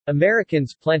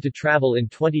Americans plan to travel in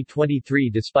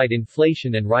 2023 despite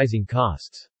inflation and rising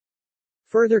costs.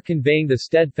 Further conveying the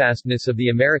steadfastness of the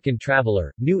American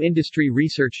traveler, new industry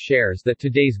research shares that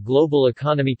today's global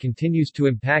economy continues to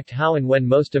impact how and when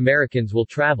most Americans will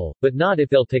travel, but not if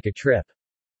they'll take a trip.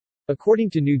 According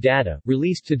to new data,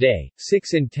 released today,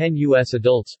 6 in 10 U.S.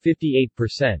 adults,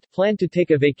 58%, plan to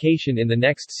take a vacation in the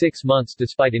next 6 months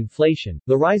despite inflation,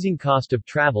 the rising cost of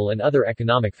travel and other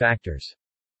economic factors.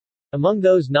 Among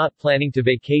those not planning to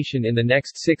vacation in the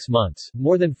next 6 months,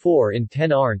 more than 4 in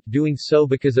 10 aren't doing so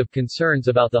because of concerns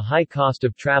about the high cost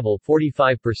of travel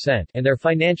 45% and their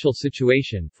financial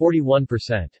situation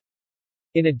 41%.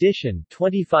 In addition,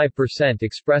 25%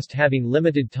 expressed having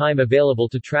limited time available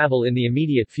to travel in the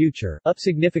immediate future, up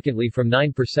significantly from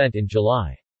 9% in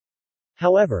July.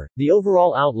 However, the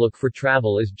overall outlook for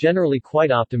travel is generally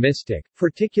quite optimistic,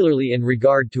 particularly in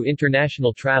regard to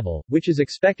international travel, which is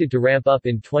expected to ramp up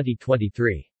in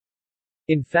 2023.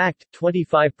 In fact,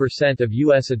 25% of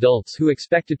U.S. adults who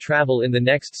expect to travel in the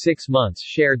next 6 months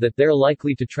shared that they're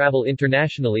likely to travel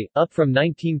internationally, up from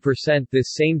 19%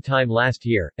 this same time last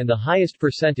year, and the highest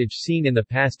percentage seen in the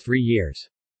past 3 years.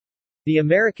 The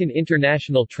American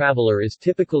international traveler is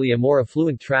typically a more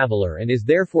affluent traveler and is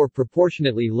therefore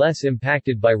proportionately less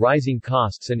impacted by rising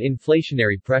costs and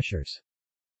inflationary pressures.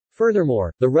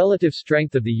 Furthermore, the relative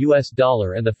strength of the U.S.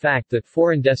 dollar and the fact that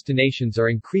foreign destinations are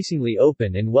increasingly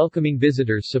open and welcoming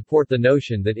visitors support the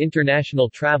notion that international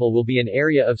travel will be an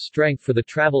area of strength for the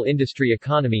travel industry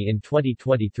economy in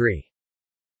 2023.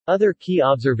 Other key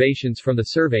observations from the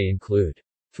survey include: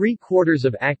 3/4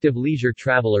 of active leisure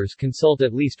travelers consult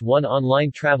at least one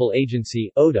online travel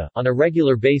agency, OTA, on a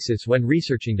regular basis when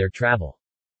researching their travel.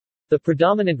 The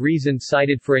predominant reason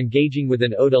cited for engaging with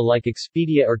an OTA like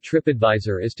Expedia or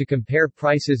TripAdvisor is to compare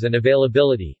prices and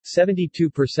availability,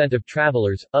 72% of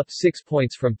travelers, up 6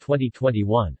 points from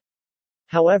 2021.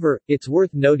 However, it's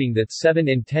worth noting that 7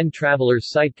 in 10 travelers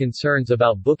cite concerns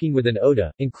about booking with an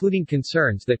OTA, including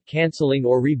concerns that canceling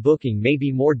or rebooking may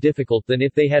be more difficult than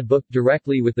if they had booked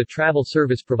directly with the travel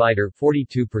service provider,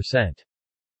 42%.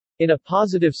 In a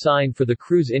positive sign for the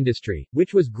cruise industry,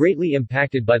 which was greatly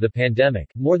impacted by the pandemic,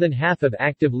 more than half of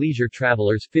active leisure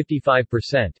travelers,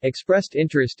 55%, expressed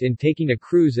interest in taking a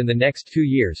cruise in the next 2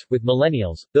 years, with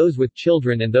millennials, those with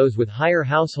children and those with higher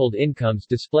household incomes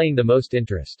displaying the most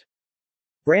interest.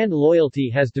 Brand loyalty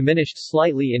has diminished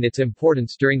slightly in its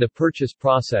importance during the purchase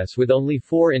process, with only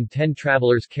 4 in 10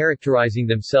 travelers characterizing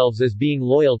themselves as being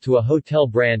loyal to a hotel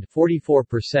brand,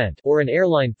 44%, or an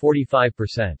airline,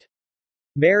 45%.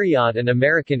 Marriott and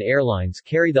American Airlines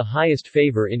carry the highest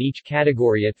favor in each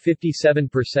category at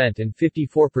 57% and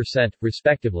 54%,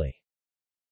 respectively.